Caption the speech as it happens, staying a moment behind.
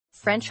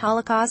French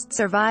Holocaust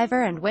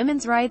survivor and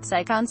women's rights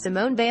icon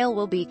Simone Veil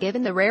will be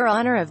given the rare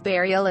honor of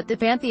burial at the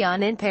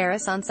Pantheon in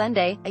Paris on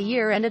Sunday, a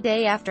year and a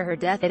day after her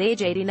death at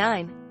age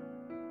 89.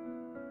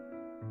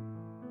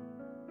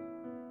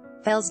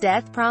 Veil's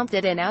death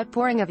prompted an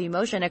outpouring of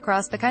emotion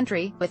across the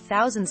country, with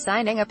thousands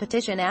signing a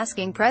petition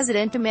asking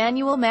President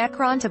Emmanuel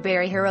Macron to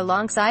bury her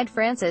alongside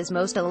France's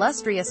most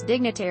illustrious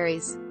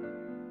dignitaries.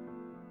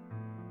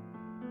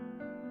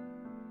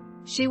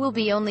 She will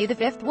be only the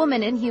fifth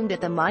woman inhumed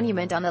at the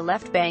monument on the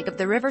left bank of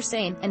the River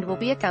Seine, and will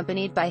be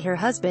accompanied by her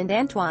husband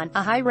Antoine,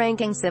 a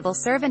high-ranking civil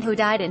servant who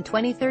died in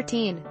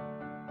 2013.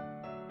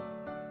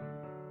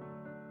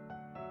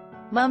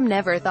 Mum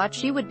never thought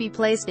she would be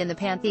placed in the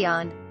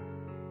Pantheon.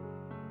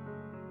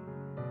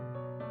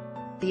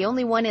 The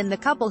only one in the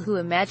couple who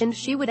imagined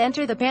she would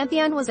enter the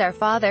Pantheon was our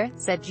father,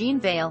 said Jean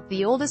Veil,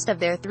 the oldest of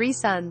their three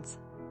sons.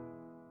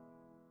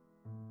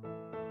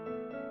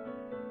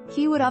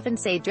 He would often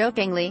say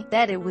jokingly,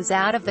 that it was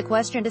out of the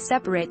question to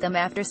separate them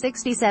after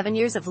 67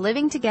 years of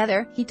living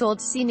together, he told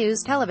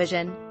CNews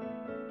Television.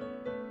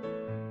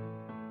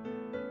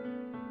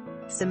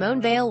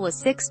 Simone Veil was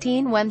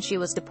 16 when she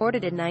was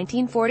deported in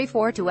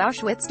 1944 to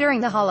Auschwitz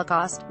during the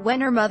Holocaust, when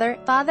her mother,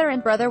 father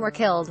and brother were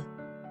killed.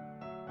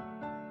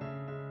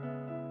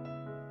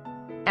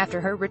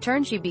 After her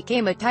return she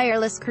became a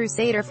tireless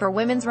crusader for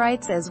women's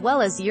rights as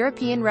well as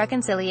European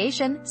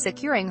reconciliation,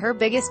 securing her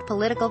biggest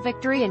political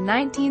victory in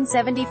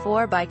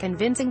 1974 by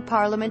convincing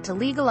Parliament to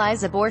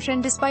legalize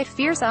abortion despite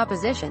fierce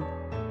opposition.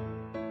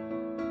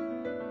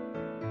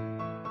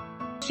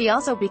 She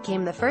also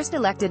became the first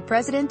elected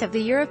president of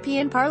the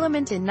European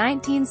Parliament in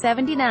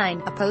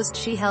 1979, a post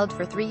she held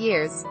for 3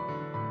 years.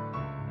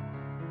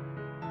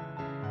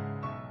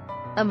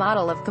 A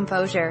model of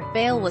composure,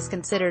 Veil was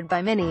considered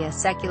by many a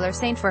secular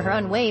saint for her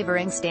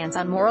unwavering stance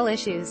on moral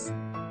issues.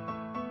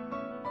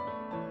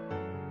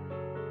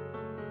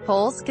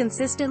 Polls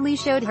consistently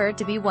showed her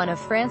to be one of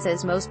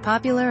France's most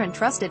popular and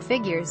trusted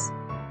figures.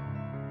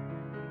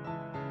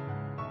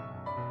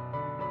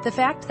 The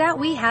fact that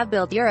we have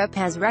built Europe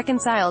has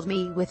reconciled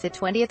me with the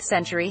 20th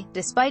century,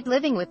 despite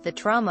living with the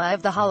trauma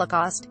of the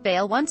Holocaust,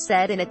 Veil once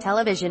said in a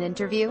television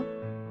interview.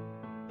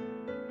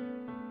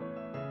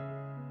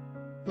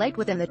 Light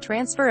within the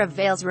transfer of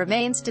Veil's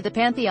remains to the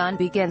Pantheon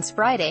begins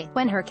Friday,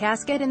 when her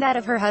casket and that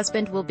of her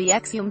husband will be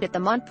exhumed at the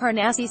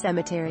Montparnasse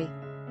Cemetery.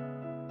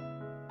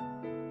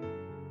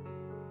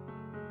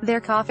 Their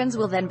coffins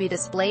will then be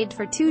displayed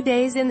for 2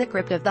 days in the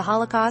crypt of the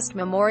Holocaust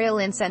Memorial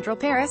in central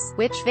Paris,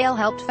 which Veil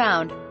helped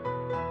found.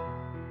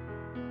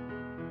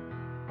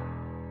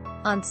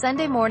 On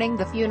Sunday morning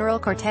the funeral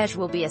cortege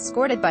will be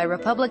escorted by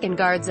Republican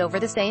guards over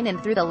the Seine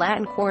and through the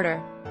Latin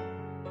Quarter.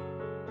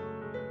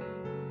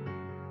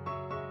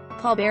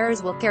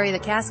 Pallbearers will carry the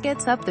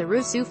caskets up the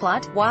Rue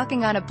Soufflot,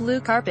 walking on a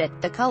blue carpet,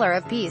 the color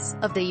of peace,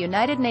 of the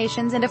United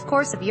Nations and of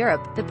course of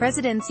Europe, the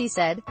presidency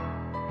said.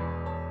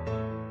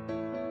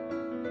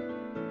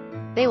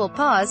 They will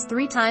pause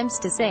 3 times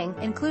to sing,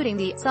 including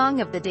the Song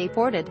of the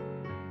Deported.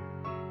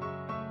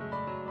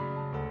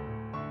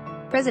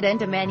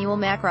 President Emmanuel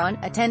Macron,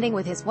 attending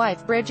with his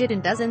wife Brigitte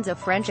and dozens of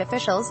French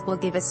officials, will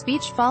give a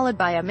speech followed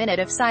by a minute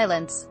of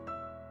silence.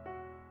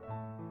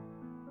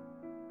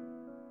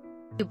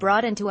 You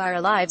brought into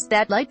our lives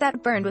that light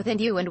that burned within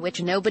you and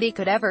which nobody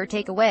could ever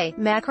take away,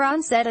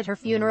 Macron said at her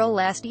funeral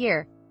last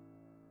year.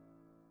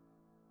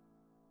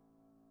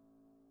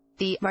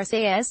 The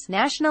Marseillaise,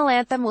 national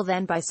anthem, will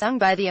then be sung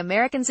by the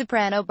American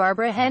soprano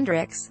Barbara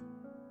Hendricks.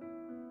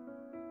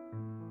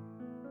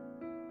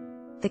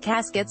 The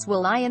caskets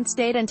will lie in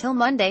state until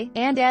Monday,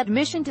 and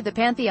admission to the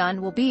Pantheon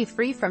will be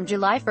free from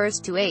July 1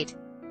 to 8.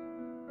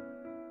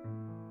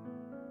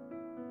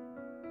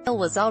 Veil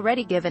was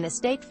already given a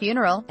state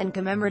funeral, and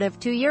commemorative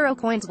 €2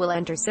 coins will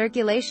enter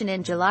circulation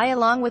in July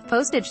along with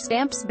postage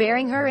stamps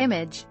bearing her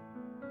image.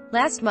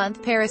 Last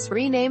month Paris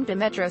renamed a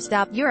metro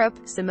stop Europe,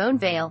 Simone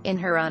Veil, in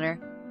her honor.